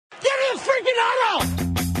aficionado!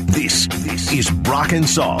 This is Brock and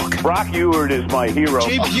Salk. Brock Ewert is my hero.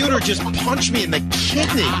 Jay Buhner just punched me in the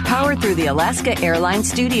kidney. Powered through the Alaska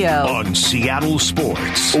Airlines studio. On Seattle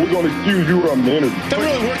Sports. We're going to accuse you of the interview. Doesn't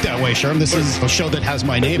really work that way, Sherm. This is a show that has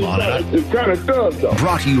my name on it. It kind of does, though.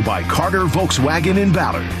 Brought to you by Carter Volkswagen in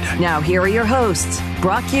Ballard. Now here are your hosts,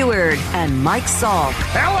 Brock Ewert and Mike Salk.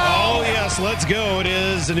 Oh, yes, let's go. It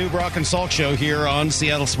is the new Brock and Salk show here on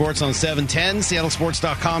Seattle Sports on 710,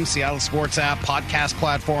 seattlesports.com, Seattle Sports app, podcast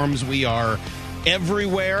platforms. We are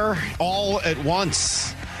everywhere, all at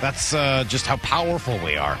once. That's just how powerful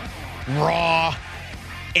we are. Raw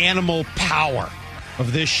animal power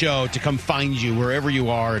of this show to come find you wherever you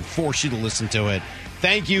are and force you to listen to it.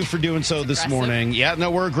 Thank you for doing so this morning. Yeah, no,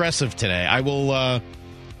 we're aggressive today. I will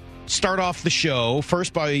start off the show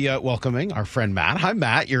first by welcoming our friend Matt. Hi,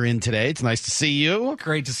 Matt. You're in today. It's nice to see you.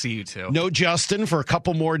 Great to see you, too. No Justin for a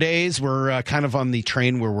couple more days. We're kind of on the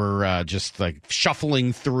train where we're just like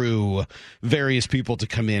shuffling through various people to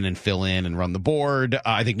come in and fill in and run the board.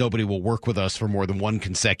 I think nobody will work with us for more than one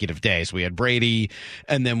consecutive day. So we had Brady,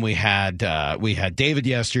 and then we had David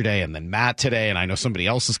yesterday, and then Matt today, and I know somebody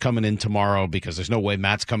else is coming in tomorrow because there's no way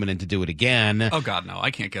Matt's coming in to do it again. Oh, God, no.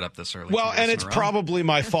 I can't get up this early. Well, and it's probably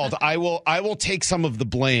my fault. I will take some of the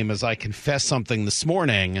blame as I confess something this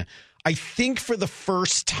morning. I think for the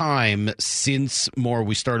first time since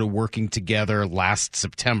we started working together last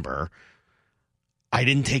September, I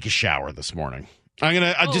didn't take a shower this morning.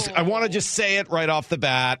 I want to just say it right off the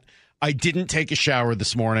bat. I didn't take a shower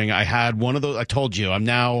this morning. I had one of those. I told you,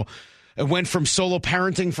 I went from solo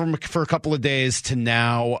parenting for a couple of days to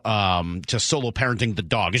now just solo parenting the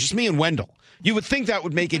dog. It's just me and Wendell. You would think that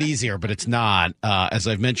would make it easier, but it's not. As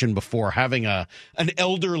I've mentioned before, having an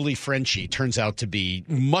elderly Frenchie turns out to be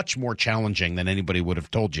much more challenging than anybody would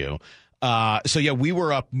have told you. So, yeah, we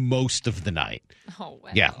were up most of the night. Oh,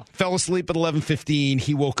 wow. Yeah. Fell asleep at 11:15.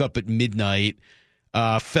 He woke up at midnight.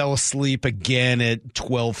 Fell asleep again at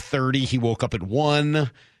 12:30. He woke up at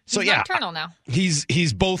 1. So, he's nocturnal now.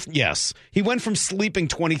 He's both, yes. He went from sleeping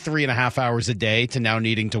 23 and a half hours a day to now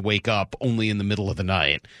needing to wake up only in the middle of the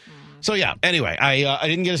night. So, yeah, anyway, I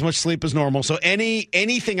didn't get as much sleep as normal. So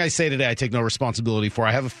anything I say today, I take no responsibility for.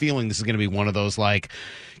 I have a feeling this is going to be one of those, like,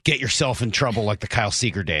 get yourself in trouble like the Kyle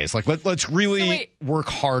Seeger days. Like, let's really work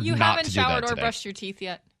hard not to do that today. You haven't showered or brushed your teeth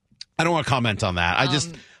yet? I don't want to comment on that. I'm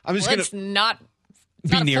just going to not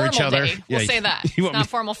be near each other. Day. We'll say that. It's not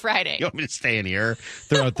formal Friday. You want me to stay in here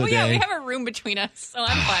throughout the day? Yeah, we have a room between us, so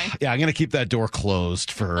I'm fine. Yeah, I'm going to keep that door closed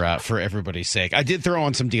for everybody's sake. I did throw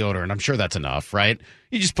on some deodorant. I'm sure that's enough, right?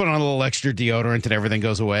 You just put on a little extra deodorant and everything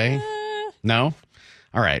goes away? No?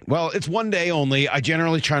 All right. Well, it's one day only. I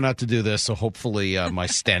generally try not to do this, so hopefully my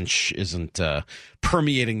stench isn't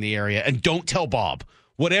permeating the area. And don't tell Bob.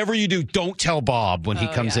 Whatever you do, don't tell Bob when he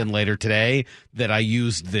comes in later today that I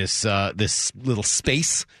used this little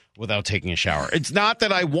space without taking a shower. It's not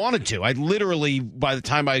that I wanted to. I literally, by the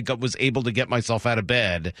time I was able to get myself out of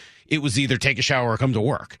bed, it was either take a shower or come to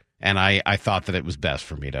work. And I thought that it was best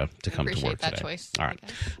for me to come to work that today. Choice. All right.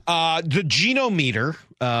 The genometer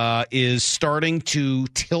is starting to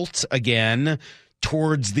tilt again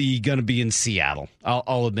towards going to be in Seattle.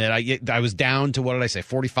 I'll admit, I was down to, what did I say,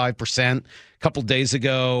 45% a couple days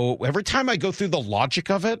ago. Every time I go through the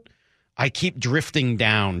logic of it, I keep drifting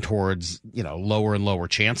down towards, lower and lower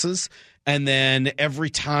chances. And then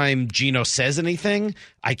every time Geno says anything,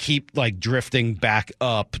 I keep drifting back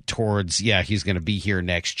up towards, he's going to be here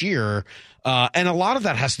next year. And a lot of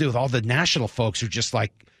that has to do with all the national folks who are just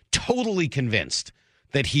totally convinced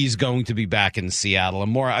that he's going to be back in Seattle.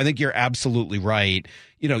 And more, I think you're absolutely right.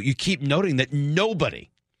 You keep noting that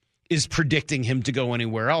nobody is predicting him to go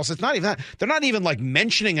anywhere else. It's not even that. They're not even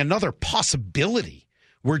mentioning another possibility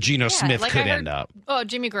where Geno Smith could end up. Oh,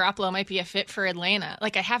 Jimmy Garoppolo might be a fit for Atlanta.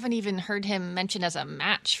 I haven't even heard him mentioned as a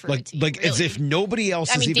match for the team. As if nobody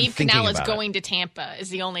else is even thinking about it. Dave Canales going to Tampa is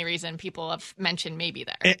the only reason people have mentioned maybe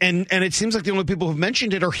there. And it seems like the only people who've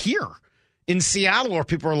mentioned it are here in Seattle, or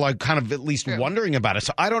people are kind of at least wondering about it.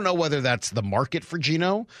 So I don't know whether that's the market for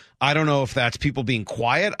Geno. I don't know if that's people being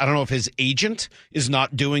quiet. I don't know if his agent is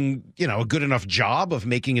not doing, a good enough job of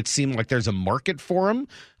making it seem like there's a market for him.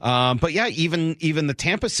 But yeah, even the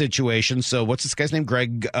Tampa situation. So what's this guy's name?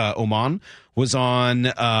 Greg Oman was on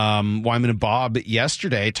Wyman and Bob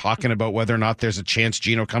yesterday talking about whether or not there's a chance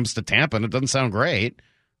Geno comes to Tampa, and it doesn't sound great.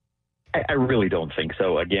 I really don't think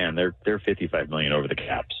so. Again, they're $55 million over the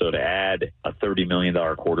cap. So to add a $30 million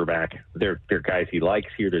quarterback, there are guys he likes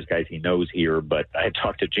here. There's guys he knows here. But I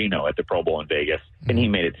talked to Geno at the Pro Bowl in Vegas, and he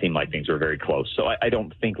made it seem like things were very close. So I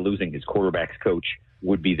don't think losing his quarterback's coach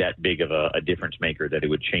would be that big of a difference maker that it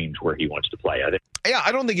would change where he wants to play. Yeah,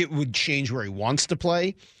 I don't think it would change where he wants to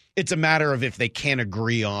play. It's a matter of if they can't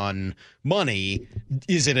agree on money,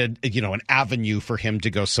 is it an avenue for him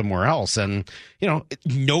to go somewhere else? And,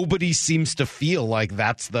 nobody seems to feel like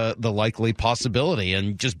that's the likely possibility.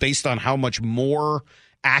 And just based on how much more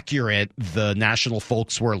accurate the national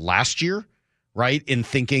folks were last year, right, in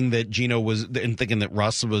thinking that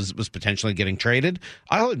Russ was potentially getting traded,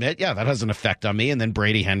 I'll admit, that has an effect on me. And then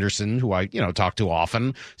Brady Henderson, who I talk to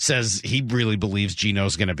often, says he really believes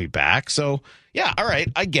Gino's going to be back. So yeah, all right,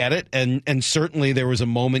 I get it. And certainly there was a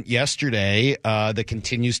moment yesterday that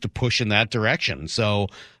continues to push in that direction. So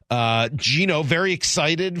Gino, very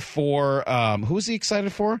excited for who is he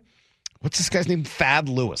excited for? What's this guy's name? Thad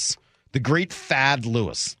Lewis, the great Thad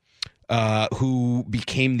Lewis. Who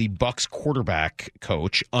became the Bucs quarterback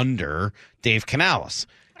coach under Dave Canales.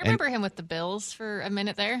 I remember him with the Bills for a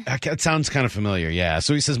minute there. It sounds kind of familiar, yeah.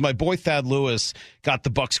 So he says, my boy Thad Lewis got the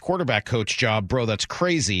Bucs quarterback coach job. Bro, that's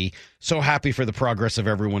crazy. So happy for the progress of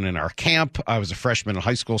everyone in our camp. I was a freshman in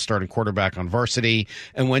high school, starting quarterback on varsity,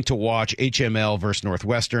 and went to watch HML versus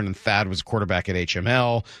Northwestern, and Thad was quarterback at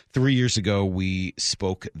HML. 3 years ago, we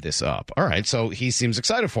spoke this up. All right, so he seems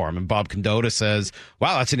excited for him. And Bob Condotta says,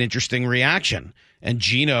 wow, that's an interesting reaction. And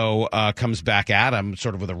Gino comes back at him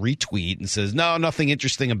sort of with a retweet and says, no, nothing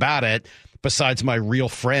interesting about it besides my real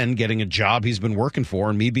friend getting a job he's been working for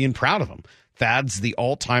and me being proud of him. Thad's the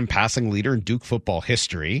all-time passing leader in Duke football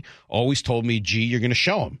history. Always told me, G, you're going to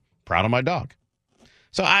show him. Proud of my dog.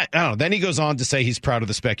 So I don't know. Then he goes on to say he's proud of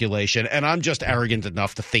the speculation, and I'm just arrogant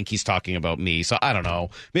enough to think he's talking about me. So I don't know.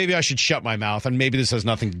 Maybe I should shut my mouth, and maybe this has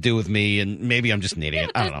nothing to do with me, and maybe I'm just an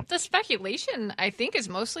idiot. I don't know. The speculation, I think, is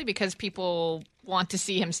mostly because people want to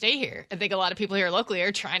see him stay here. I think a lot of people here locally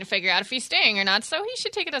are trying to figure out if he's staying or not, so he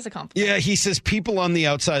should take it as a compliment. Yeah, he says people on the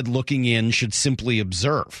outside looking in should simply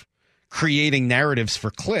observe. Creating narratives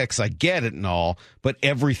for clicks, I get it and all, but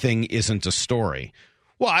everything isn't a story.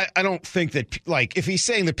 Well, I don't think that, if he's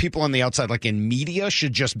saying that people on the outside, in media,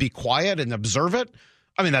 should just be quiet and observe it,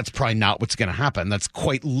 I mean, that's probably not what's going to happen. That's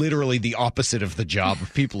quite literally the opposite of the job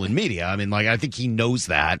of people in media. I mean, I think he knows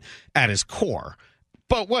that at his core.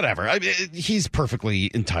 But whatever. He's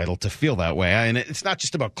perfectly entitled to feel that way. And it's not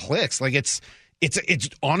just about clicks. It's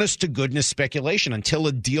honest to goodness speculation. Until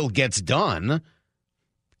a deal gets done,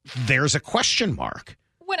 there's a question mark.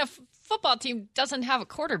 When a football team doesn't have a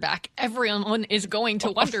quarterback, everyone is going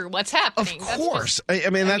to wonder what's happening. Of course.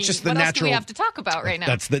 That's just the natural. What else do we have to talk about right now?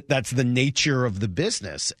 That's the nature of the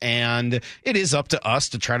business. And it is up to us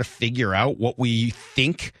to try to figure out what we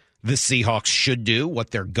think the Seahawks should do,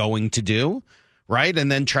 what they're going to do, right? And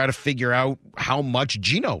then try to figure out how much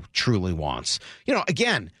Gino truly wants.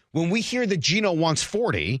 Again, when we hear that Gino wants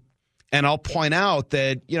 40, and I'll point out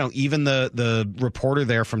that, even the reporter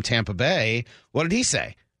there from Tampa Bay, what did he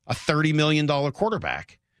say? A $30 million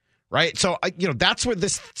quarterback, right? So, that's where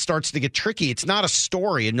this starts to get tricky. It's not a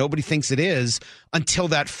story, and nobody thinks it is until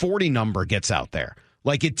that 40 number gets out there.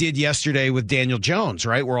 Like it did yesterday with Daniel Jones,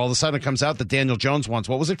 right? Where all of a sudden it comes out that Daniel Jones wants,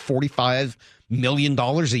 what was it, $45 million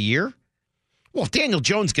a year? Well, if Daniel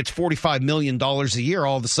Jones gets $45 million a year,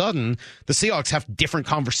 all of a sudden the Seahawks have a different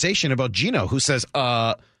conversation about Gino, who says,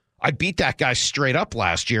 I beat that guy straight up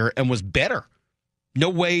last year and was better. No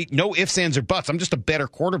way, no ifs, ands, or buts. I'm just a better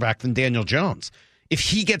quarterback than Daniel Jones. If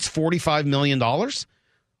he gets $45 million,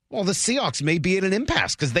 well, the Seahawks may be at an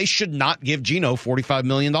impasse because they should not give Gino $45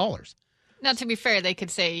 million. Now, to be fair, they could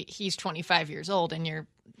say he's 25 years old and you're,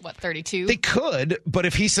 32? They could, but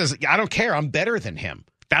if he says, I don't care, I'm better than him.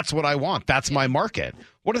 That's what I want. That's my market.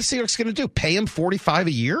 What are the Seahawks going to do? Pay him $45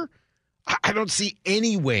 a year? I don't see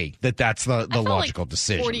any way that's the logical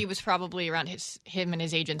decision. 40 was probably around him and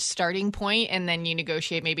his agent's starting point, and then you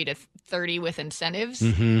negotiate maybe to 30 with incentives.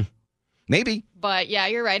 Mm-hmm. Maybe. But yeah,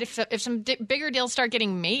 you're right. If some bigger deals start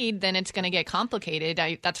getting made, then it's going to get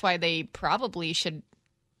complicated. That's why they probably should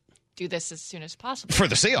do this as soon as possible. For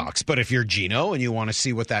the Seahawks. But if you're Gino and you want to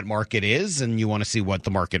see what that market is and you want to see what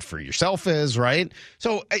the market for yourself is, right?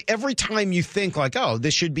 So every time you think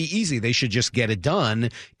this should be easy, they should just get it done,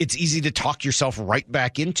 it's easy to talk yourself right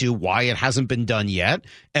back into why it hasn't been done yet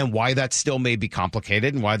and why that still may be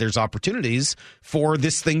complicated and why there's opportunities for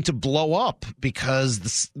this thing to blow up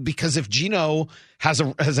because if Gino has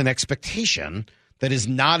an expectation that is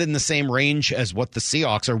not in the same range as what the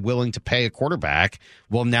Seahawks are willing to pay a quarterback,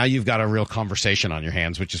 well, now you've got a real conversation on your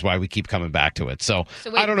hands, which is why we keep coming back to it. So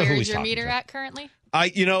wait, I don't know who he's where's your talking meter to. at currently?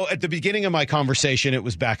 At the beginning of my conversation, it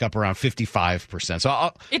was back up around 55%.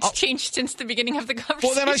 So It's changed since the beginning of the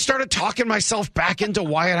conversation. Well, then I started talking myself back into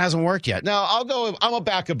why it hasn't worked yet. Now, I'm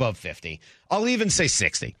back above 50. I'll even say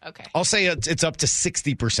 60. Okay. I'll say it's up to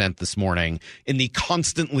 60% this morning in the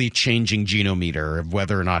constantly changing genometer of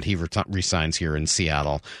whether or not he resigns here in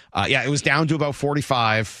Seattle. It was down to about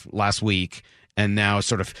 45 last week, and now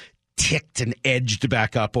sort of ticked and edged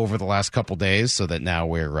back up over the last couple days, so that now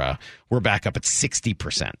we're back up at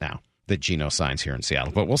 60% now that Gino signs here in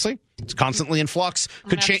Seattle. But we'll see. It's constantly in flux. I'm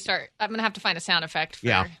going to have to find a sound effect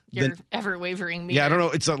for your ever-wavering meter. Yeah, I don't know.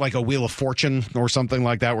 It's like a Wheel of Fortune or something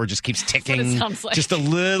like that where it just keeps ticking just a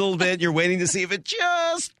little bit. You're waiting to see if it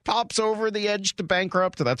just pops over the edge to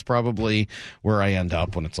bankrupt. That's probably where I end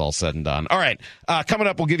up when it's all said and done. All right, coming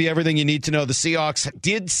up, we'll give you everything you need to know. The Seahawks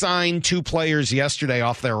did sign 2 players yesterday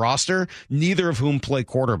off their roster, neither of whom play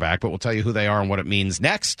quarterback, but we'll tell you who they are and what it means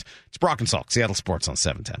next. It's Brock and Salk, Seattle Sports on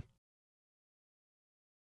 710.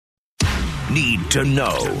 Need to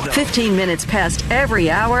know. 15 minutes past every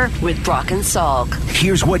hour with Brock and Salk.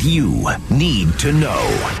 Here's what you need to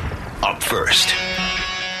know. Up first.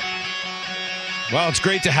 Well, it's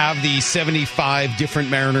great to have the 75 different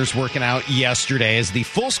Mariners working out yesterday as the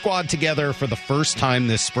full squad together for the first time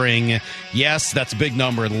this spring. Yes, that's a big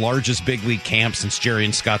number, the largest big league camp since Jerry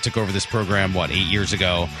and Scott took over this program, 8 years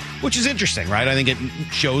ago, which is interesting, right? I think it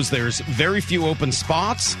shows there's very few open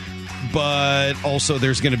spots, but also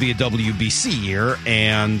there's going to be a WBC year,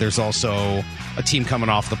 and there's also a team coming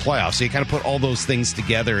off the playoffs. So you kind of put all those things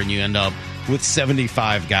together, and you end up with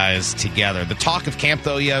 75 guys together. The talk of camp,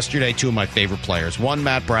 though, yesterday, 2 of my favorite players. 1,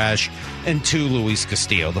 Matt Brash, and 2, Luis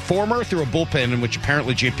Castillo. The former threw a bullpen in which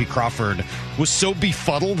apparently J.P. Crawford was so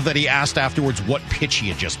befuddled that he asked afterwards what pitch he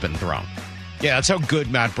had just been thrown. Yeah, that's how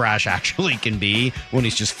good Matt Brash actually can be when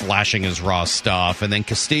he's just flashing his raw stuff. And then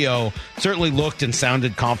Castillo certainly looked and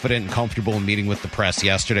sounded confident and comfortable in meeting with the press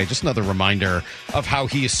yesterday. Just another reminder of how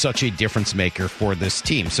he is such a difference maker for this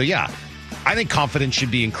team. So, yeah, I think confidence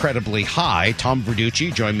should be incredibly high. Tom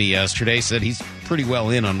Verducci joined me yesterday, said he's pretty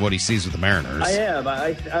well in on what he sees with the Mariners. I am.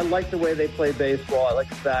 I like the way they play baseball. I like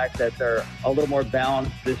the fact that they're a little more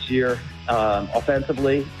balanced this year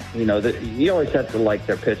offensively. You always have to like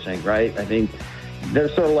their pitching, right? I mean, they're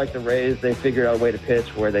sort of like the Rays. They figured out a way to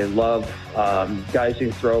pitch where they love guys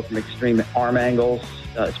who throw from extreme arm angles,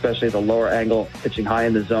 especially the lower angle, pitching high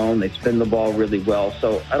in the zone. They spin the ball really well.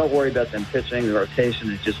 So I don't worry about them pitching. The rotation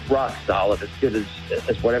is just rock solid, as good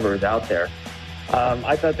as whatever is out there.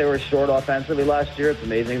 I thought they were short offensively last year. It's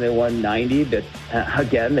amazing they won 90, but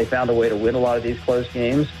again, they found a way to win a lot of these close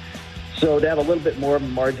games. So to have a little bit more of a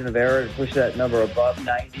margin of error to push that number above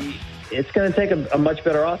 90, it's going to take a much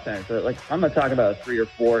better offense. Like, I'm not talking about a 3 or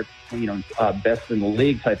 4, best in the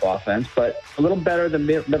league type offense, but a little better than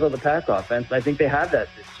middle of the pack offense. I think they have that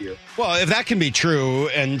this year. Well, if that can be true,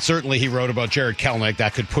 and certainly he wrote about Jared Kelenic,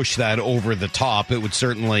 that could push that over the top. It would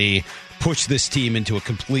certainly push this team into a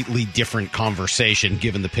completely different conversation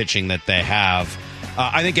given the pitching that they have.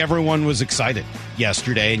 I think everyone was excited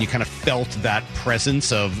yesterday, and you kind of felt that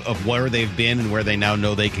presence of where they've been and where they now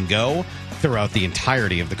know they can go throughout the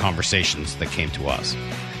entirety of the conversations that came to us.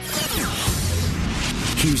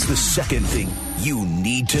 Here's the second thing you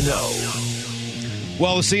need to know.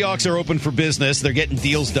 Well, the Seahawks are open for business. They're getting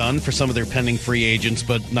deals done for some of their pending free agents,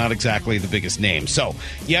 but not exactly the biggest names. So,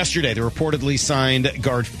 yesterday, they reportedly signed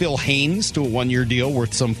guard Phil Haynes to a 1-year deal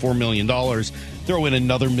worth some $4 million. Throw in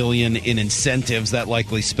another $1 million in incentives. That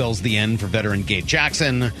likely spells the end for veteran Gabe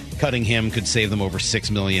Jackson. Cutting him could save them over $6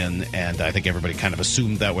 million, and I think everybody kind of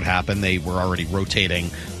assumed that would happen. They were already rotating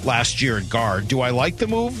last year at guard. Do I like the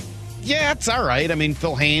move? Yeah, it's all right. I mean,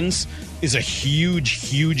 Phil Haynes is a huge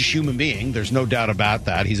human being. There's no doubt about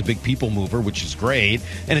that. He's a big people mover, which is great.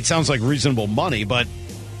 And it sounds like reasonable money, but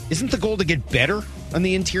isn't the goal to get better on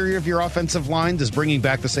the interior of your offensive line? Does bringing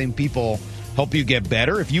back the same people help you get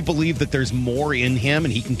better? If you believe that there's more in him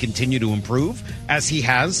and he can continue to improve, as he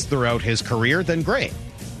has throughout his career, then great.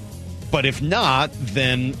 But if not,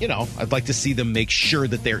 then, I'd like to see them make sure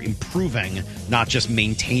that they're improving, not just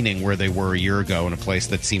maintaining where they were a year ago in a place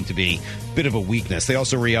that seemed to be a bit of a weakness. They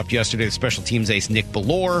also re-upped yesterday with special teams ace Nick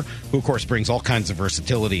Bellore, who, of course, brings all kinds of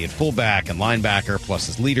versatility at fullback and linebacker, plus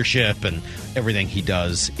his leadership and everything he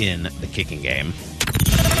does in the kicking game.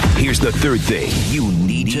 Here's the third thing you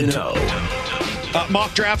need to know.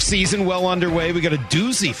 Mock draft season well underway. We got a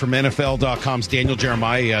doozy from NFL.com's Daniel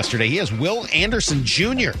Jeremiah yesterday. He has Will Anderson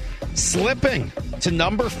Jr. slipping to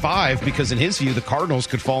number 5 because, in his view, the Cardinals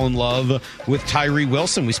could fall in love with Tyree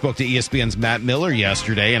Wilson. We spoke to ESPN's Matt Miller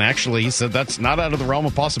yesterday, and actually he said that's not out of the realm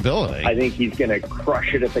of possibility. I think he's going to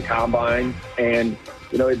crush it at the combine, and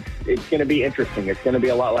it's going to be interesting. It's going to be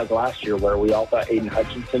a lot like last year where we all thought Aiden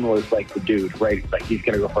Hutchinson was like the dude, right? It's like he's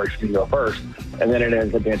going to go first, and then it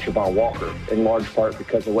ends up being Travon Walker in large part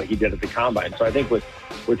because of what he did at the Combine. So I think with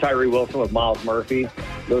Tyree Wilson, with Miles Murphy,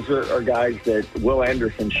 those are guys that Will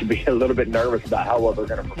Anderson should be a little bit nervous about how well they're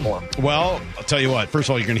going to perform. Well, I'll tell you what. First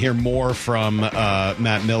of all, you're going to hear more from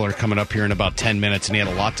Matt Miller coming up here in about 10 minutes, and he had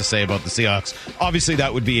a lot to say about the Seahawks. Obviously,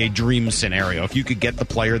 that would be a dream scenario. If you could get the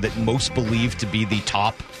player that most believe to be the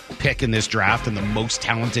top pick in this draft and the most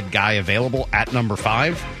talented guy available at number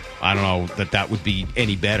 5, I don't know that would be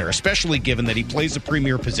any better, especially given that he plays a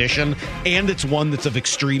premier position and it's one that's of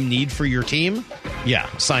extreme need for your team. Yeah,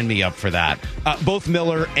 sign me up for that. Both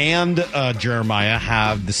Miller and Jeremiah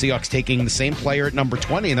have the Seahawks taking the same player at number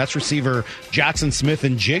 20, and that's receiver Jackson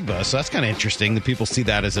Smith-Njigba. So that's kind of interesting that people see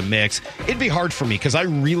that as a mix. It'd be hard for me because I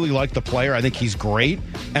really like the player. I think he's great,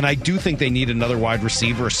 and I do think they need another wide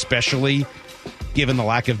receiver, especially given the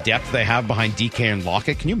lack of depth they have behind DK and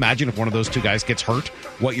Lockett. Can you imagine if one of those two guys gets hurt,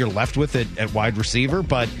 what you're left with at wide receiver?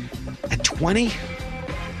 But at 20?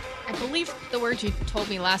 I believe the words you told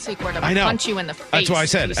me last week were to punch you in the face. That's what I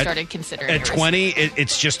said. You started considering at 20,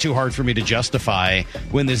 it's just too hard for me to justify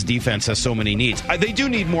when this defense has so many needs. They do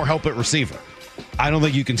need more help at receiver. I don't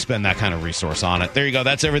think you can spend that kind of resource on it. There you go.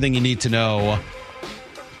 That's everything you need to know.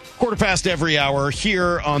 1:15 every hour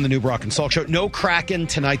here on the new Brock and Salk Show. No Kraken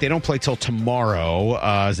tonight. They don't play till tomorrow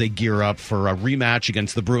as they gear up for a rematch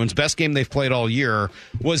against the Bruins. Best game they've played all year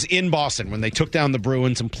was in Boston when they took down the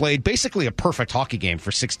Bruins and played basically a perfect hockey game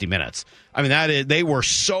for 60 minutes. I mean, they were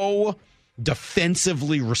so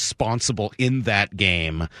defensively responsible in that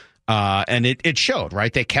game. And it showed,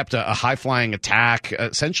 right? They kept a high-flying attack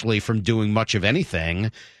essentially from doing much of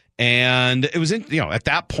anything. And it was, at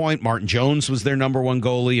that point, Martin Jones was their number one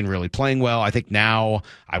goalie and really playing well. I think now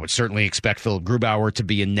I would certainly expect Philip Grubauer to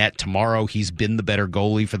be in net tomorrow. He's been the better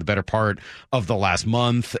goalie for the better part of the last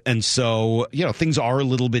month. And so, things are a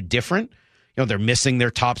little bit different. They're missing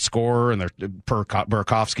their top scorer and their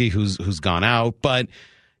Burakovsky, who's gone out. But,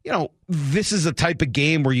 this is a type of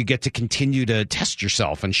game where you get to continue to test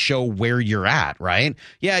yourself and show where you're at, right?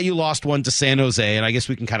 Yeah, you lost one to San Jose, and I guess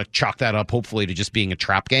we can kind of chalk that up, hopefully, to just being a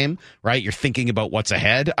trap game, right? You're thinking about what's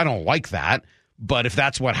ahead. I don't like that, but if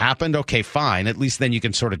that's what happened, okay, fine. At least then you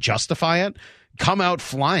can sort of justify it. Come out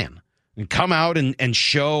flying. And come out and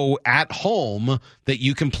show at home that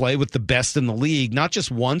you can play with the best in the league, not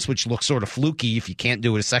just once, which looks sort of fluky if you can't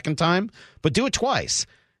do it a second time, but do it twice.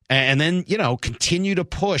 And then, continue to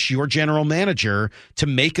push your general manager to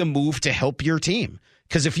make a move to help your team.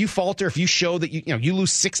 Because if you falter, if you show that you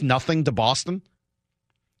lose 6-0 to Boston,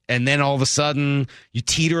 and then all of a sudden you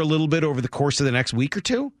teeter a little bit over the course of the next week or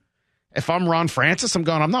two, if I'm Ron Francis, I'm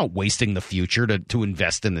not wasting the future to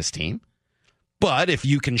invest in this team. But if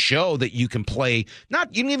you can show that you can play, you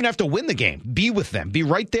don't even have to win the game. Be with them. Be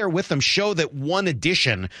right there with them. Show that one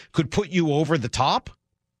addition could put you over the top.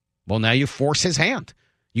 Well, now you force his hand.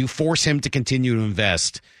 You force him to continue to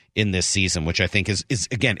invest in this season, which I think is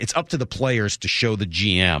again, it's up to the players to show the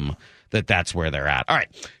GM that that's where they're at. All right,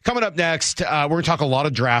 coming up next, we're going to talk a lot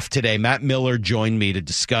of draft today. Matt Miller joined me to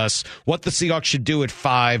discuss what the Seahawks should do at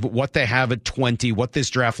 5, what they have at 20, what this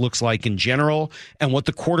draft looks like in general, and what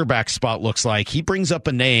the quarterback spot looks like. He brings up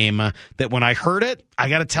a name that when I heard it, I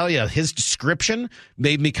got to tell you, his description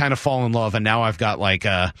made me kind of fall in love, and now I've got like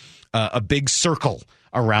a big circle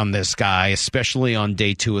around this guy, especially on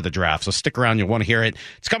day 2 of the draft. So stick around. You'll want to hear it.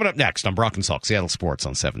 It's coming up next on Brock and Salk, Seattle Sports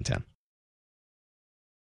on 710.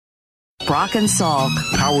 Brock and Salk.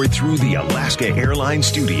 Powered through the Alaska Airlines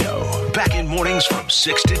studio. Back in mornings from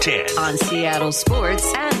 6 to 10. On Seattle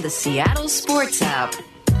Sports and the Seattle Sports app.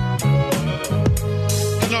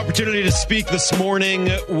 An opportunity to speak this morning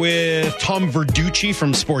with Tom Verducci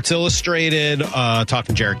from Sports Illustrated,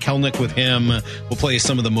 talking Jared Kelnick with him. We'll play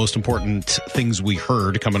some of the most important things we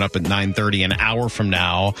heard coming up at 9:30, an hour from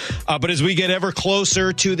now. But as we get ever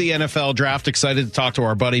closer to the NFL draft, excited to talk to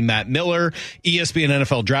our buddy Matt Miller, ESPN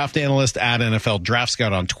NFL draft analyst at NFL Draft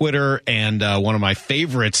Scout on Twitter, and one of my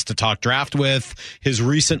favorites to talk draft with. His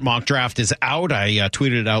recent mock draft is out. I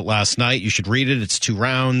tweeted it out last night. You should read it. It's 2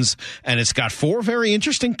 rounds, and it's got 4 very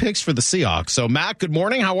interesting picks for the Seahawks. So, Matt, good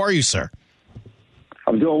morning. How are you, sir?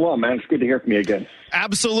 I'm doing well, man. It's good to hear from you again.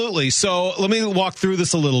 Absolutely. So let me walk through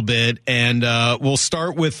this a little bit, and we'll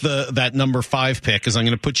start with that number 5 pick, because I'm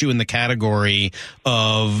going to put you in the category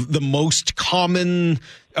of the most common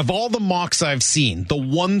of all the mocks I've seen. The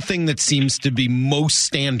one thing that seems to be most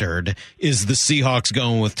standard is the Seahawks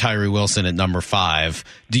going with Tyree Wilson at number 5.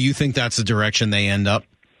 Do you think that's the direction they end up?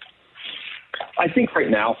 I think right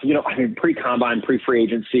now, pre-combine, pre-free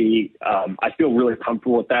agency, I feel really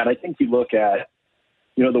comfortable with that. I think you look at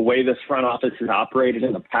the way this front office has operated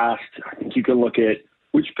in the past, I think you can look at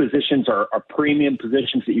which positions are premium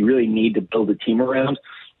positions that you really need to build a team around,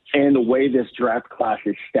 and the way this draft class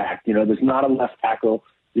is stacked. There's not a left tackle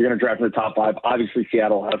you're going to draft in the top 5. Obviously,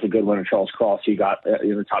 Seattle has a good one in Charles Cross. He got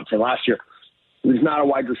in the top 10 last year. There's not a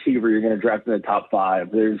wide receiver you're going to draft in the top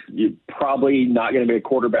 5. You're probably not going to be a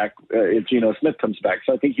quarterback if Geno Smith comes back.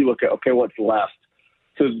 So I think you look at, okay, what's left?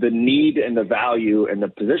 So the need and the value and the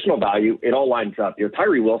positional value, it all lines up.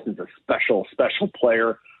 Tyree Wilson's a special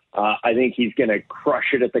player. I think he's going to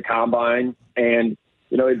crush it at the combine. And,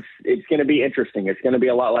 it's going to be interesting. It's going to be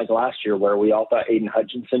a lot like last year where we all thought Aiden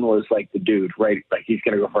Hutchinson was like the dude, right? Like he's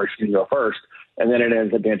going to go first. And then it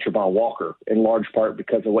ends up being Travon Walker in large part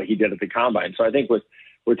because of what he did at the combine. So I think with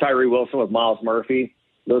Tyree Wilson, with Miles Murphy,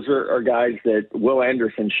 those are guys that Will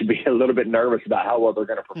Anderson should be a little bit nervous about how well they're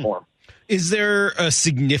going to perform. Is there a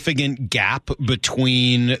significant gap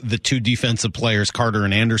between the two defensive players, Carter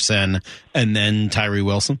and Anderson, and then Tyree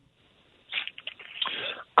Wilson?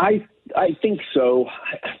 I think so.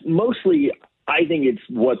 Mostly, I think it's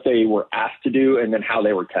what they were asked to do and then how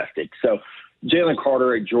they were tested. So Jalen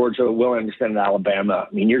Carter at Georgia, Will Anderson at Alabama,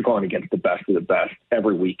 you're going against the best of the best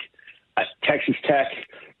every week. At Texas Tech,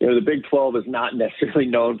 the Big 12 is not necessarily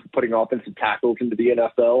known for putting offensive tackles into the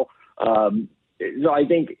NFL. So I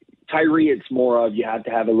think Tyree, it's more of you have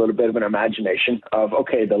to have a little bit of an imagination of,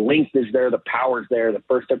 okay, the length is there, the power's there, the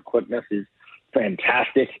first step quickness is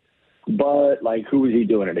fantastic, but who is he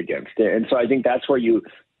doing it against? And so I think that's where you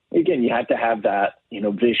have to have that,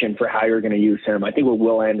 vision for how you're going to use him. I think with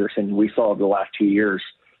Will Anderson, we saw over the last 2 years,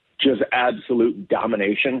 just absolute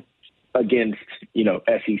domination against,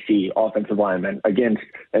 SEC offensive linemen and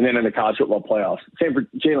then in the college football playoffs. Same for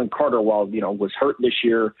Jalen Carter, while, was hurt this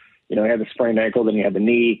year, he had the sprained ankle, then he had the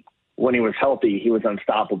knee. When he was healthy, he was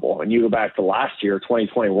unstoppable. And you go back to last year,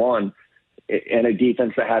 2021, and a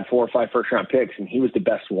defense that had 4 or 5 first-round picks, and he was the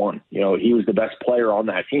best one. He was the best player on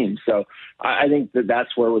that team. So I think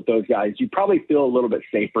that's where with those guys, you probably feel a little bit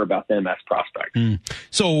safer about them as prospects.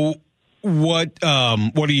 So what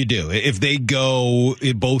do you do if they go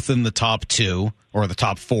both in the top 2 or the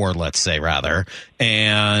top 4, let's say rather,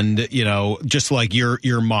 and just like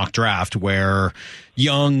your mock draft where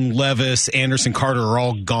Young, Levis, Anderson, Carter are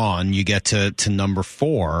all gone, you get to number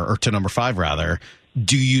 4 or to number 5 rather.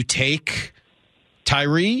 Do you take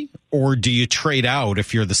Tyree, or do you trade out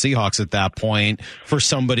if you're the Seahawks at that point for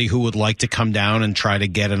somebody who would like to come down and try to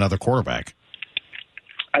get another quarterback?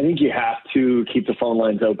 I think you have to keep the phone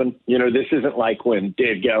lines open. This isn't like when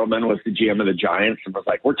Dave Gettleman was the GM of the Giants and was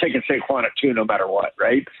like, we're taking Saquon at 2 no matter what,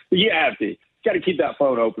 right? But you have to. Got to keep that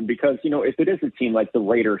phone open because, if it is a team like the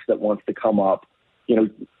Raiders that wants to come up,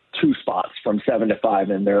 2 spots from 7 to 5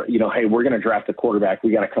 and they're, hey, we're going to draft a quarterback.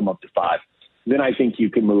 We got to come up to 5. Then I think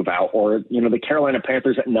you can move out. Or, the Carolina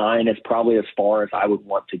Panthers at 9 is probably as far as I would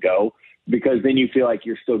want to go because then you feel like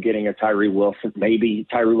you're still getting a Tyree Wilson, maybe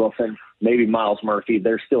Miles Murphy.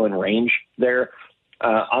 They're still in range there.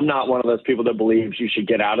 I'm not one of those people that believes you should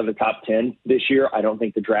get out of the top 10 this year. I don't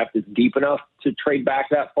think the draft is deep enough to trade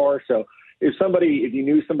back that far. So if you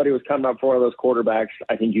knew somebody was coming up for one of those quarterbacks,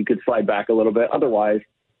 I think you could slide back a little bit. Otherwise,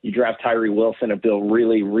 you draft Tyree Wilson and feel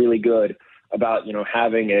really, really good about,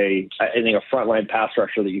 having a frontline pass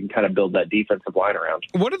rusher that you can kind of build that defensive line around.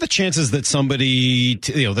 What are the chances that somebody,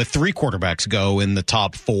 the 3 quarterbacks go in the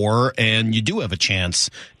top 4 and you do have a chance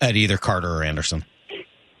at either Carter or Anderson?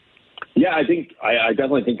 Yeah, I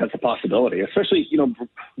definitely think that's a possibility, especially,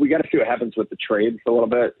 we got to see what happens with the trades a little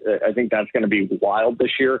bit. I think that's going to be wild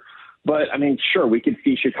this year. But, sure, we could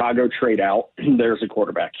see Chicago trade out. There's a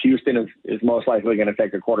quarterback. Houston is most likely going to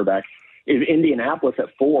take a quarterback. If Indianapolis at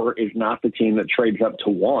 4 is not the team that trades up to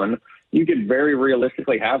 1, you could very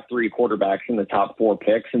realistically have 3 quarterbacks in the top 4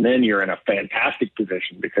 picks, and then you're in a fantastic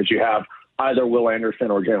position because you have either Will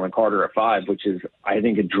Anderson or Jalen Carter at 5, which is, I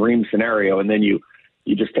think, a dream scenario. And then you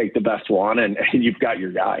just take the best one, and you've got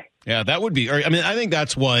your guy. Yeah, that would be. I think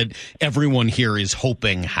that's what everyone here is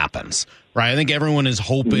hoping happens, right? I think everyone is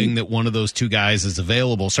hoping that one of those 2 guys is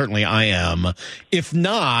available. Certainly I am. If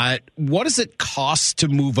not, what does it cost to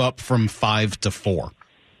move up from 5 to 4?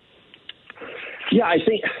 Yeah, I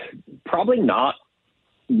think probably not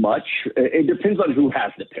much. It depends on who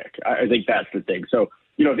has the pick. I think that's the thing. So,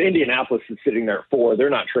 if Indianapolis is sitting there at 4,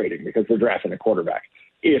 they're not trading because they're drafting a quarterback.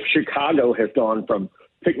 If Chicago has gone from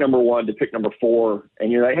pick number 1 to pick number 4,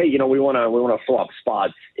 and you're like, hey, we want to swap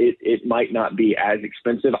spots, it might not be as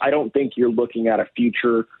expensive. I don't think you're looking at a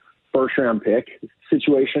future first-round pick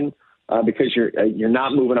situation because you're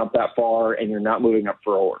not moving up that far, and you're not moving up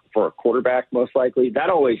for a quarterback most likely.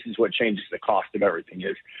 That always is what changes the cost of everything.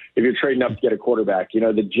 Is if you're trading up to get a quarterback.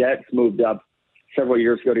 The Jets moved up several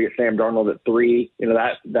years ago to get Sam Darnold at 3,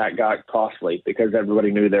 that got costly because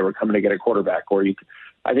everybody knew they were coming to get a quarterback. Or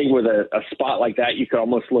I think with a spot like that, you could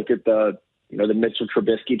almost look at the Mitchell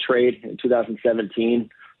Trubisky trade in 2017,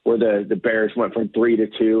 where the Bears went from 3 to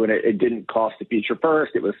 2, and it didn't cost a future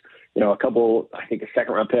first. It was, a couple, I think a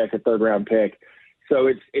second-round pick, a third-round pick. So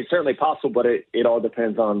it's certainly possible, but it all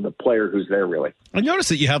depends on the player who's there, really. I noticed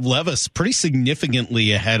that you have Levis pretty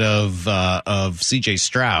significantly ahead of C.J.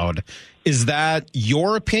 Stroud. Is that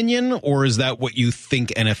your opinion, or is that what you think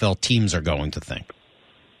NFL teams are going to think?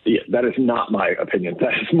 Yeah, that is not my opinion.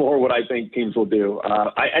 That is more what I think teams will do.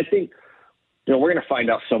 I think we're going to find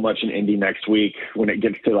out so much in Indy next week when it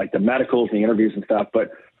gets to like the medicals and the interviews and stuff,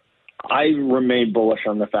 but I remain bullish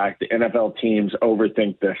on the fact that NFL teams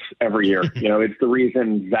overthink this every year. It's the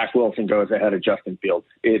reason Zach Wilson goes ahead of Justin Fields.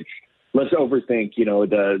 It's let's overthink,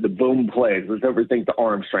 the boom plays. Let's overthink the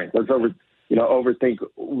arm strength. Let's overthink the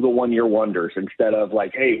 1-year wonders instead of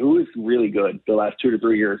like, hey, who is really good the last 2 to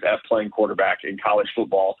 3 years at playing quarterback in college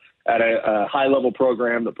football at a high-level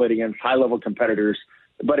program that played against high-level competitors.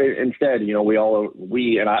 But instead,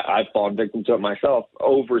 we and I've fallen victim to it myself,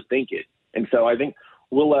 overthink it. And so I think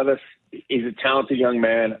Will Levis is a talented young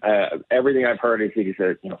man. Everything I've heard is he's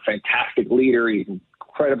a fantastic leader. He's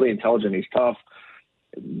incredibly intelligent. He's tough.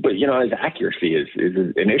 But, his accuracy is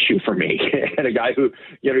an issue for me. And a guy who,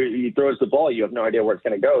 he throws the ball, you have no idea where it's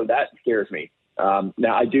going to go. That scares me.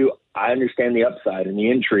 Now, I understand the upside and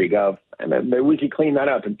the intrigue of, maybe we could clean that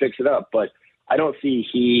up and fix it up. But I don't see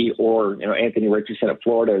he or, Anthony Richardson at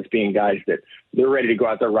Florida as being guys that they're ready to go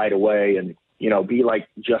out there right away and, be like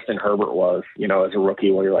Justin Herbert was, as a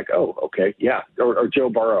rookie, where you're like, oh, okay, yeah. Or Joe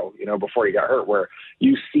Burrow, before he got hurt, where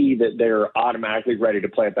you see that they're automatically ready to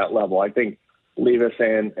play at that level. I think Levis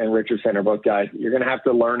and Richardson are both guys you're going to have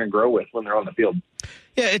to learn and grow with when they're on the field.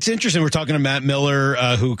 Yeah, it's interesting. We're talking to Matt Miller,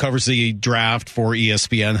 who covers the draft for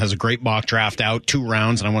ESPN, has a great mock draft out, 2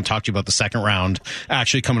 rounds, and I want to talk to you about the second round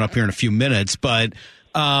actually coming up here in a few minutes. But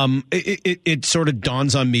it sort of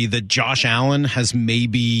dawns on me that Josh Allen has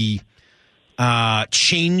maybe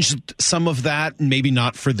changed some of that, maybe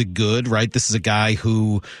not for the good, right? This is a guy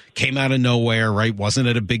who came out of nowhere, right? Wasn't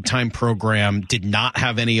at a big time program, did not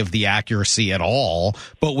have any of the accuracy at all,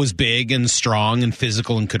 but was big and strong and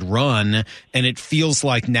physical and could run. And it feels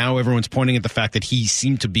like now everyone's pointing at the fact that he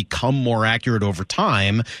seemed to become more accurate over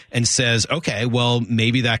time and says, okay, well,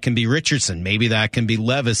 maybe that can be Richardson, maybe that can be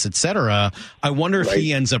Levis, etc. I wonder if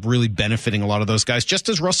he ends up really benefiting a lot of those guys, just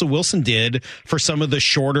as Russell Wilson did for some of the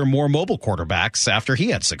shorter, more mobile quarterbacks after he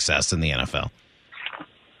had success in the NFL.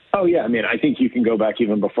 Oh, yeah. I mean, I think you can go back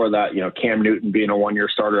even before that, Cam Newton being a 1-year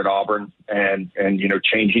starter at Auburn and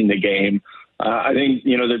changing the game. I think,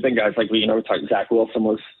 there've been guys like, Zach Wilson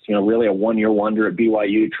was, really a 1-year wonder at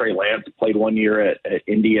BYU. Trey Lance played 1 year at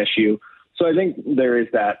NDSU. So I think there is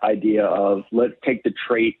that idea of let's take the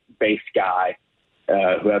trait-based guy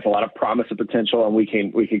who has a lot of promise and potential, and we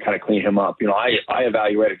can kind of clean him up. I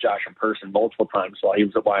evaluated Josh in person multiple times while he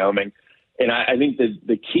was at Wyoming. And I think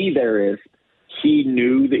the key there is he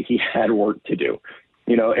knew that he had work to do,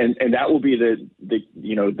 and that will be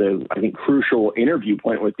the I think crucial interview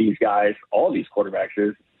point with these guys. All these quarterbacks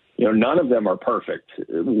is, none of them are perfect.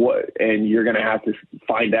 And you're going to have to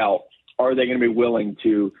find out, are they going to be willing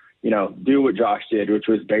to, do what Josh did, which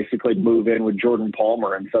was basically move in with Jordan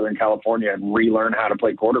Palmer in Southern California and relearn how to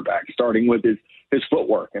play quarterback, starting with his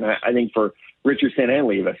footwork. And I think for Richardson and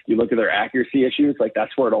Levis, you look at their accuracy issues, like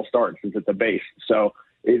that's where it all starts, is at the base. So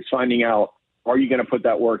it's finding out, are you going to put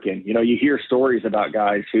that work in? You hear stories about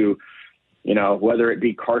guys who, whether it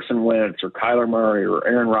be Carson Wentz or Kyler Murray or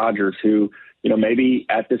Aaron Rodgers, who, maybe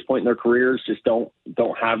at this point in their careers just don't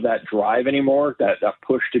have that drive anymore, that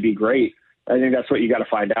push to be great. I think that's what you got to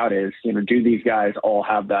find out is, do these guys all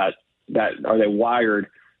have that are they wired,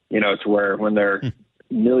 to where when they're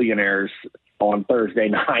millionaires on Thursday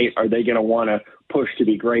night, are they going to want to push to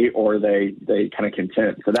be great, or are they kind of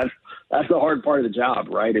content? So that's the hard part of the job,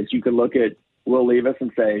 right? Is you can look at Will Levis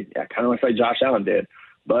and say, yeah, kind of looks like Josh Allen did,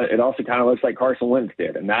 but it also kind of looks like Carson Wentz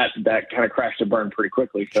did. And that kind of crashed and burned pretty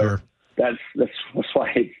quickly. So sure. That's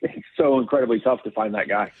why it's so incredibly tough to find that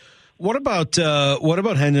guy. What about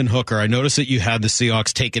Hendon Hooker? I noticed that you had the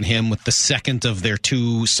Seahawks taking him with the second of their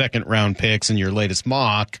 2 second-round picks in your latest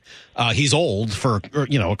mock. He's old for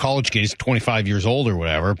a college kid. He's 25 years old or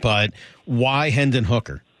whatever. But why Hendon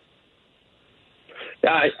Hooker?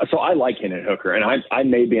 So I like Hendon Hooker, and I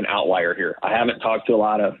may be an outlier here. I haven't talked to a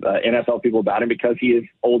lot of NFL people about him because he is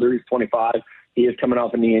older. He's 25. He is coming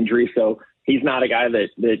off a knee injury, so he's not a guy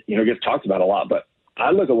that gets talked about a lot. But I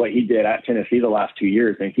look at what he did at Tennessee the last 2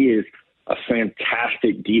 years, and he is a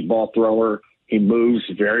fantastic deep ball thrower. He moves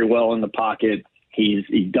very well in the pocket.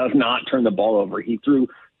 He does not turn the ball over. He threw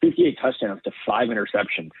 58 touchdowns to 5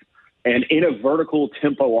 interceptions. And in a vertical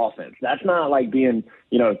tempo offense, that's not like being,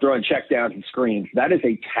 throwing check downs and screens. That is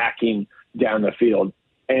attacking down the field.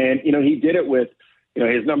 And, he did it with,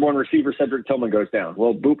 his number one receiver, Cedric Tillman, goes down.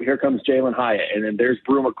 Well, boop, here comes Jalen Hyatt. And then there's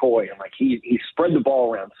Brew McCoy. And he spread the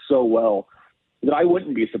ball around so well that I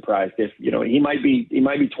wouldn't be surprised if, he might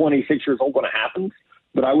be 26 years old when it happens,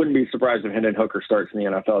 but I wouldn't be surprised if Hendon Hooker starts in the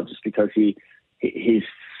NFL just because he's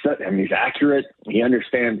accurate. He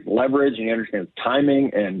understands leverage and he understands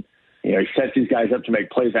timing, and he sets these guys up to make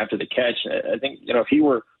plays after the catch. I think if he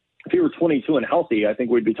were 22 and healthy, I think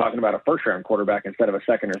we'd be talking about a first-round quarterback instead of a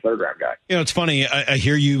second or third-round guy. It's funny. I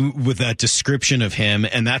hear you with that description of him,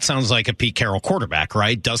 and that sounds like a Pete Carroll quarterback,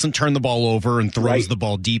 right? Doesn't turn the ball over and throws the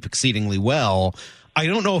ball deep exceedingly well. I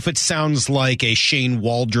don't know if it sounds like a Shane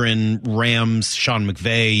Waldron, Rams, Sean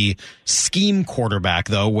McVay scheme quarterback,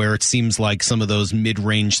 though, where it seems like some of those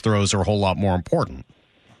mid-range throws are a whole lot more important.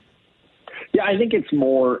 Yeah, I think it's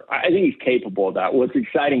more. I think he's capable of that. What's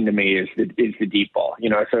exciting to me is the deep ball.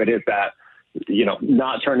 So it is that,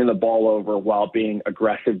 not turning the ball over while being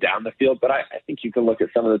aggressive down the field. But I think you can look at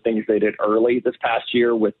some of the things they did early this past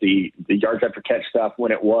year with the yards after catch stuff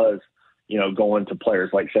when it was, going to players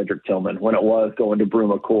like Cedric Tillman, when it was going to Brew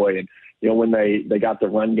McCoy, and when they got the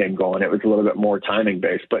run game going, it was a little bit more timing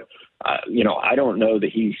based. But I don't know that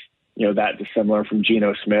he's that dissimilar from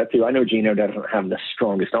Geno Smith, who I know Geno doesn't have the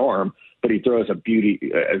strongest arm, but he throws a beauty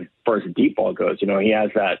as far as the deep ball goes. He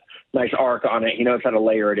has that nice arc on it. He knows how to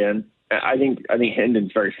layer it in. I think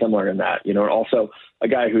Hendon's very similar in that, and also a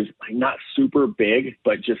guy who's not super big,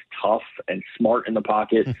 but just tough and smart in the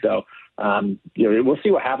pocket. So, we'll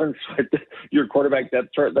see what happens. Your quarterback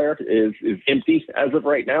depth chart there is empty as of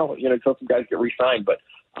right now, until some guys get re-signed. But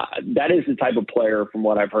that is the type of player, from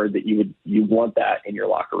what I've heard, that you want that in your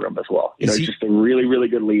locker room as well. He's just a really, really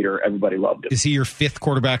good leader. Everybody loved him. Is he your fifth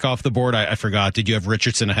quarterback off the board? I forgot. Did you have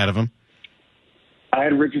Richardson ahead of him? I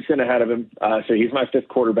had Richardson ahead of him, so he's my fifth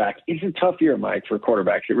quarterback. It's a tough year, Mike, for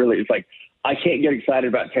quarterbacks. It really is. I can't get excited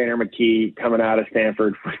about Tanner McKee coming out of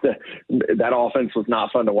Stanford. That offense was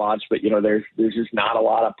not fun to watch, but there's just not a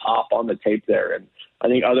lot of pop on the tape there. And I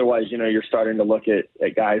think otherwise, you're starting to look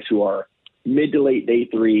at guys who are mid to late day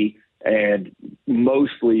 3 and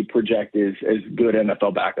mostly project as good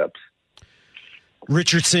NFL backups.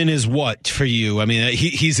 Richardson is what for you? I mean,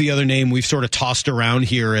 he's the other name we've sort of tossed around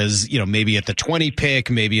here as, maybe at the 20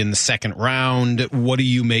 pick, maybe in the second round. What do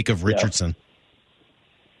you make of Richardson?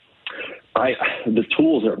 The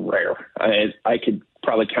tools are rare. I could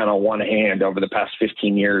probably count on one hand over the past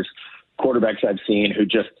 15 years quarterbacks I've seen who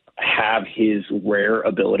just have his rare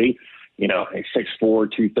ability. He's 6'4",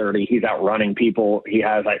 230. He's outrunning people. He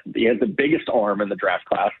has the biggest arm in the draft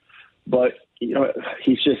class, but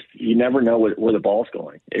he's just, you never know where the ball's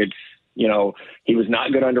going. It's, he was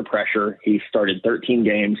not good under pressure. He started 13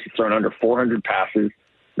 games. He's thrown under 400 passes.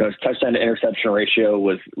 His touchdown to interception ratio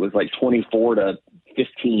was like 24 to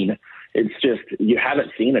 15. It's just, you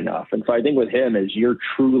haven't seen enough. And so I think with him is you're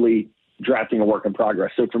truly drafting a work in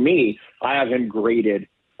progress. So for me, I have him graded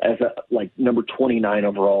as number 29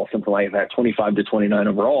 overall, something like that, 25 to 29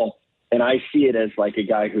 overall. And I see it as a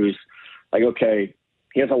guy who's okay,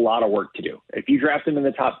 he has a lot of work to do. If you draft him in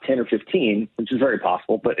the top 10 or 15, which is very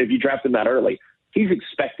possible, but if you draft him that early, he's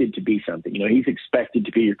expected to be something. He's expected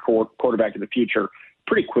to be your quarterback of the future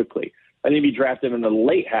pretty quickly. I think if you draft him in the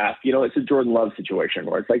late half, it's a Jordan Love situation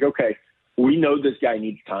where it's okay, we know this guy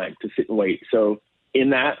needs time to sit and wait. So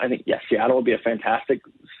in that, I think, Seattle would be a fantastic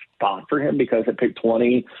spot for him because at pick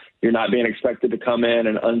 20, you're not being expected to come in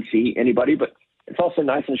and unseat anybody, but it's also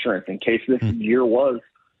nice insurance in case this year was,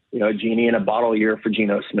 a genie in a bottle year for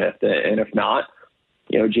Geno Smith. And if not,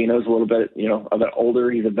 Geno's a little bit, a bit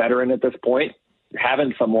older. He's a veteran at this point.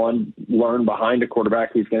 Having someone learn behind a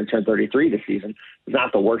quarterback who's going to turn 33 this season is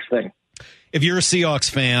not the worst thing. If you're a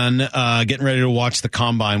Seahawks fan, getting ready to watch the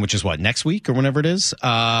Combine, which is next week or whenever it is?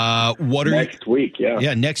 Next week, yeah.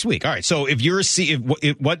 Yeah, next week. All right. So if you're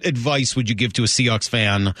what advice would you give to a Seahawks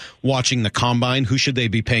fan watching the Combine? Who should they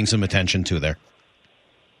be paying some attention to there?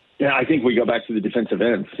 Yeah, I think we go back to the defensive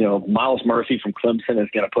ends. Miles Murphy from Clemson is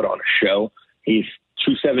going to put on a show. He's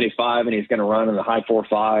 275, and he's going to run in the high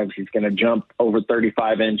 4.5s. He's going to jump over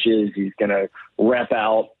 35 inches. He's going to rep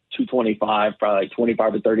out 225, probably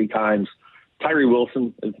 25 or 30 times. Tyree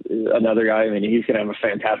Wilson is another guy. I mean, he's going to have a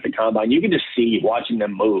fantastic combine. You can just see watching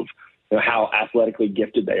them move, how athletically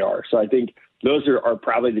gifted they are. So I think those are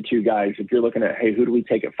probably the two guys. If you're looking at, hey, who do we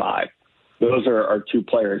take at 5? Those are two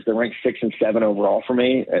players. They're ranked 6 and 7 overall for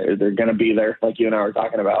me. They're going to be there, like you and I were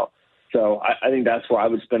talking about. So I think that's where I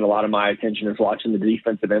would spend a lot of my attention, is watching the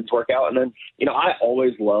defensive ends work out. And then, I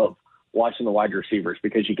always love watching the wide receivers,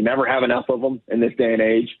 because you can never have enough of them in this day and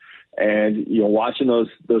age. And, watching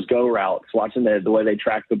those go routes, watching the way they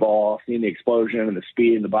track the ball, seeing the explosion and the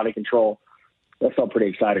speed and the body control, that felt pretty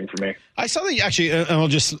exciting for me. I saw that, actually, and I'll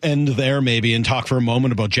just end there maybe and talk for a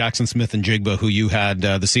moment about Jackson Smith-Njigba, who you had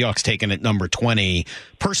the Seahawks taken at number 20.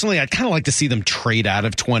 Personally, I'd kind of like to see them trade out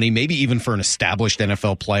of 20, maybe even for an established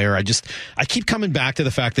NFL player. I keep coming back to the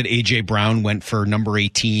fact that A.J. Brown went for number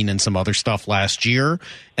 18 and some other stuff last year,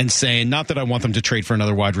 and saying, not that I want them to trade for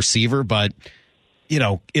another wide receiver, but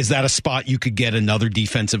is that a spot you could get another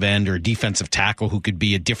defensive end or a defensive tackle who could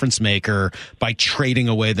be a difference maker by trading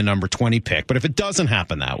away the number 20 pick? But if it doesn't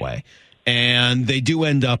happen that way, and they do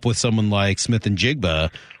end up with someone like Smith-Njigba,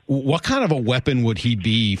 what kind of a weapon would he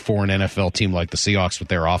be for an NFL team like the Seahawks with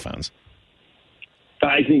their offense?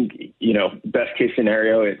 I think, best case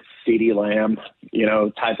scenario, it's CeeDee Lamb,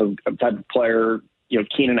 type of player,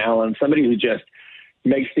 Keenan Allen, somebody who just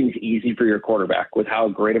makes things easy for your quarterback with how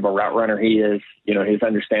great of a route runner he is, his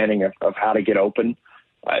understanding of how to get open.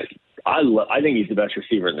 I think he's the best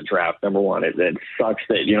receiver in the draft, number one. It sucks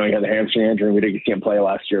that, he had the hamstring injury and we didn't see him play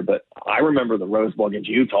last year, but I remember the Rose Bowl against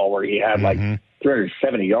Utah where he had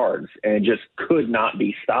 370 yards and just could not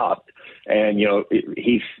be stopped. And,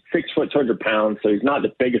 he's 6 foot, 200 pounds, so he's not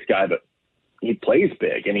the biggest guy, but he plays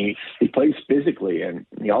big and he plays physically, and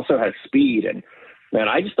he also has speed. And, man,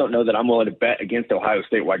 I just don't know that I'm willing to bet against Ohio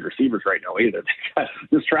State wide receivers right now either.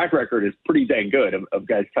 This track record is pretty dang good of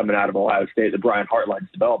guys coming out of Ohio State that Brian Hartline's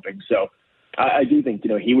developing. So I do think,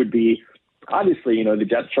 he would be – obviously, the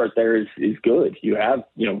depth chart there is good. You have,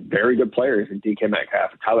 very good players in DK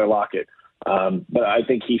Metcalf, Tyler Lockett. But I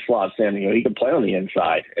think he slots in. He can play on the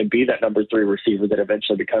inside and be that number 3 receiver that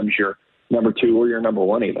eventually becomes your number 2 or your number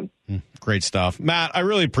 1 even. Great stuff. Matt, I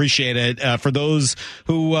really appreciate it. For those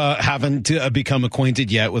who haven't become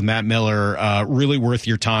acquainted yet with Matt Miller, really worth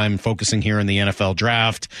your time focusing here in the NFL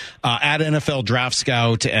draft. At NFL Draft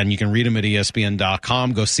Scout, and you can read him at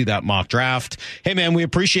ESPN.com. Go see that mock draft. Hey, man, we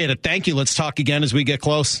appreciate it. Thank you. Let's talk again as we get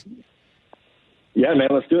close. Yeah, man,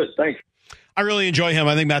 let's do it. Thanks. I really enjoy him.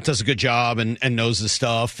 I think Matt does a good job and knows his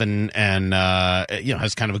stuff and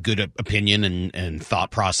has kind of a good opinion and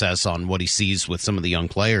thought process on what he sees with some of the young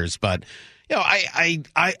players. But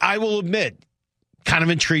I will admit, kind of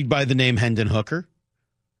intrigued by the name Hendon Hooker.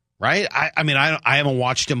 Right? I haven't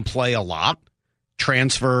watched him play a lot.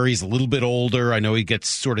 Transfer. He's a little bit older. I know he gets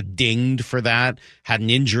sort of dinged for that. Had an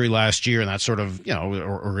injury last year, and that sort of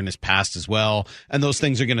or in his past as well. And those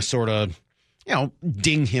things are going to sort of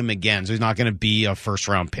ding him again. So he's not going to be a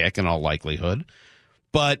first-round pick in all likelihood.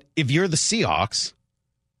 But if you're the Seahawks,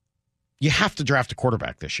 you have to draft a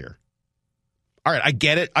quarterback this year. All right, I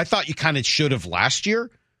get it. I thought you kind of should have last year,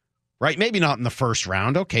 right? Maybe not in the first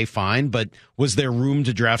round. Okay, fine. But was there room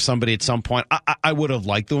to draft somebody at some point? I would have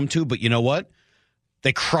liked them to, but you know what?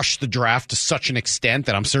 They crushed the draft to such an extent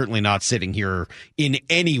that I'm certainly not sitting here in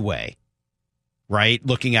any way, right,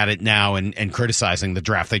 looking at it now and criticizing the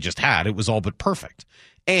draft they just had. It was all but perfect.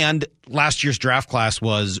 And last year's draft class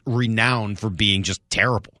was renowned for being just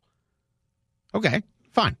terrible. Okay,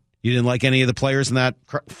 fine. You didn't like any of the players in that?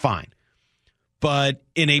 Fine. But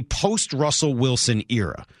in a post-Russell Wilson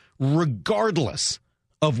era, regardless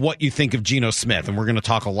of what you think of Geno Smith, and we're going to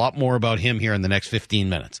talk a lot more about him here in the next 15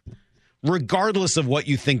 minutes, regardless of what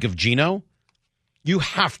you think of Geno, you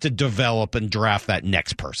have to develop and draft that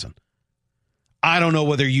next person. I don't know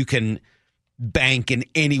whether you can bank in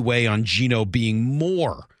any way on Geno being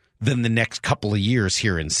more than the next couple of years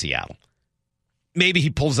here in Seattle. Maybe he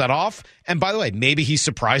pulls that off. And by the way, maybe he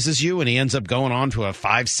surprises you and he ends up going on to a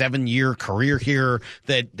 5-7 year career here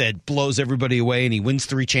that blows everybody away and he wins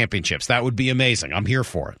 3 championships. That would be amazing. I'm here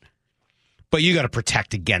for it. But you got to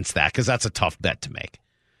protect against that because that's a tough bet to make.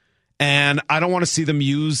 And I don't want to see them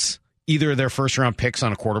use either of their first round picks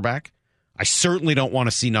on a quarterback. I certainly don't want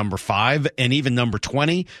to see number 5 and even number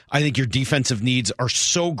 20. I think your defensive needs are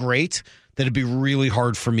so great that it'd be really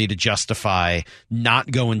hard for me to justify not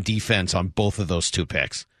going defense on both of those 2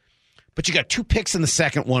 picks. But you got 2 picks in the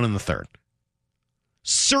second, 1 in the third.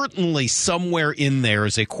 Certainly somewhere in there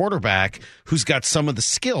is a quarterback who's got some of the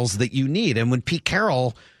skills that you need. And when Pete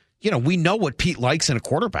Carroll, we know what Pete likes in a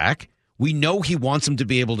quarterback. We know he wants him to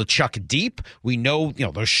be able to chuck it deep. We know,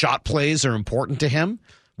 those shot plays are important to him.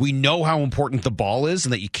 We know how important the ball is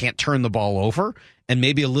and that you can't turn the ball over and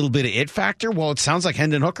maybe a little bit of it factor. Well, it sounds like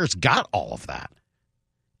Hendon Hooker's got all of that.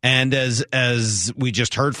 And as we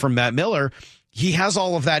just heard from Matt Miller, he has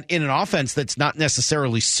all of that in an offense that's not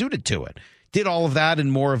necessarily suited to it. Did all of that in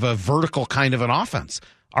more of a vertical kind of an offense.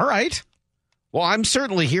 All right. Well, I'm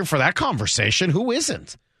certainly here for that conversation. Who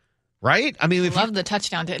isn't? Right? I mean, love the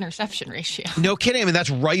touchdown to interception ratio. No kidding. I mean, that's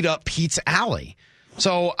right up Pete's alley.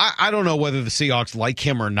 So I don't know whether the Seahawks like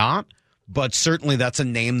him or not, but certainly that's a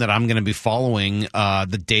name that I'm going to be following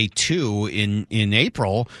the day 2 in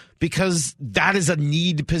April, because that is a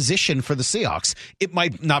need position for the Seahawks. It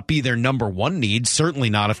might not be their number one need, certainly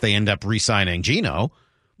not if they end up re-signing Geno,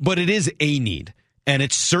 but it is a need. And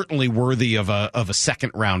it's certainly worthy of a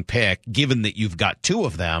second round pick, given that you've got 2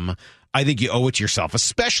 of them. I think you owe it to yourself,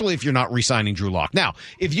 especially if you're not re-signing Drew Lock. Now,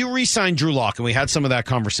 if you re-sign Drew Lock, and we had some of that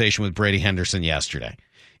conversation with Brady Henderson yesterday,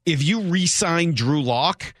 if you re-sign Drew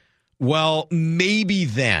Lock, well, maybe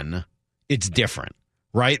then it's different,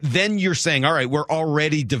 right? Then you're saying, all right, we're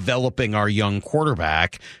already developing our young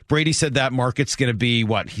quarterback. Brady said that market's going to be,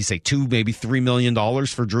 what, he say $2, maybe $3 million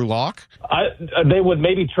for Drew Lock? They would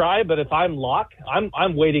maybe try, but if I'm Lock,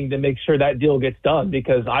 I'm waiting to make sure that deal gets done,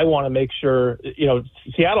 because I want to make sure,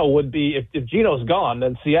 Seattle would be, if Geno's gone,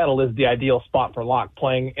 then Seattle is the ideal spot for Lock,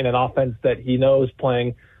 playing in an offense that he knows,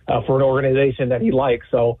 playing for an organization that he likes.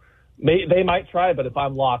 So they might try, but if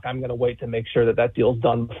I'm Lock, I'm going to wait to make sure that deal's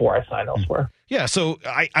done before I sign elsewhere. Yeah, so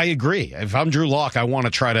I agree. If I'm Drew Lock, I want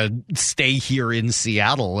to try to stay here in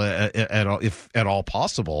Seattle if at all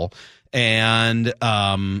possible. And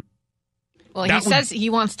well, he says he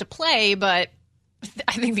wants to play, but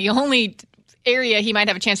I think the only area he might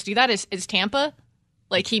have a chance to do that is Tampa.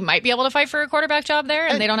 Like, he might be able to fight for a quarterback job there,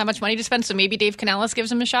 and they don't have much money to spend, so maybe Dave Canales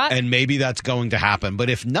gives him a shot. And maybe that's going to happen. But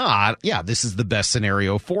if not, yeah, this is the best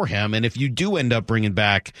scenario for him. And if you do end up bringing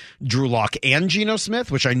back Drew Lock and Geno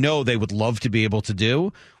Smith, which I know they would love to be able to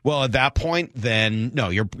do, well, at that point, then, no,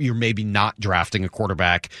 you're maybe not drafting a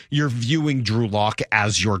quarterback. You're viewing Drew Lock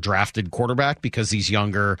as your drafted quarterback because he's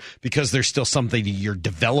younger, because there's still something you're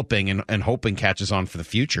developing and hoping catches on for the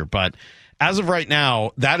future. But as of right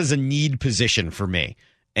now, that is a need position for me.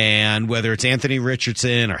 And whether it's Anthony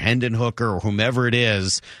Richardson or Hendon Hooker or whomever it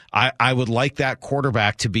is, I would like that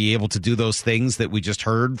quarterback to be able to do those things that we just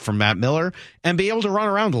heard from Matt Miller and be able to run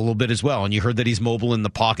around a little bit as well. And you heard that he's mobile in the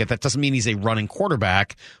pocket. That doesn't mean he's a running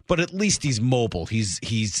quarterback, but at least he's mobile. He's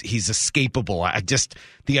escapable.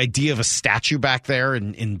 The idea of a statue back there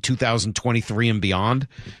in 2023 and beyond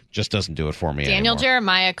just doesn't do it for me Daniel anymore.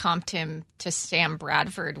 Jeremiah comped him to Sam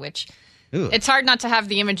Bradford, which Ooh. It's hard not to have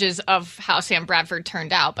the images of how Sam Bradford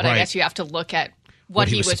turned out, but right. I guess you have to look at what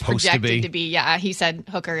he was projected to be. Yeah, he said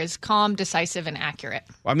Hooker is calm, decisive, and accurate.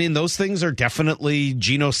 I mean, those things are definitely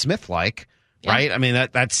Geno Smith-like, right? I mean,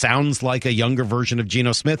 that sounds like a younger version of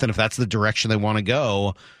Geno Smith, and if that's the direction they want to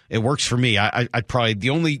go, it works for me. I'd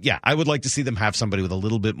probably I would like to see them have somebody with a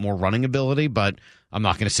little bit more running ability, but I'm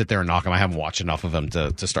not going to sit there and knock him. I haven't watched enough of him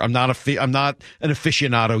to start. I'm not an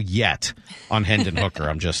aficionado yet on Hendon Hooker.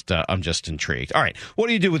 I'm just intrigued. All right, what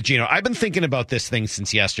do you do with Geno? I've been thinking about this thing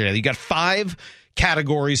since yesterday. You got 5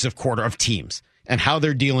 categories of teams and how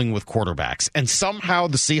they're dealing with quarterbacks, and somehow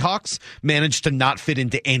the Seahawks managed to not fit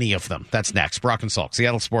into any of them. That's next. Brock and Salk,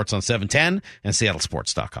 Seattle Sports on 710 and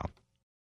SeattleSports.com.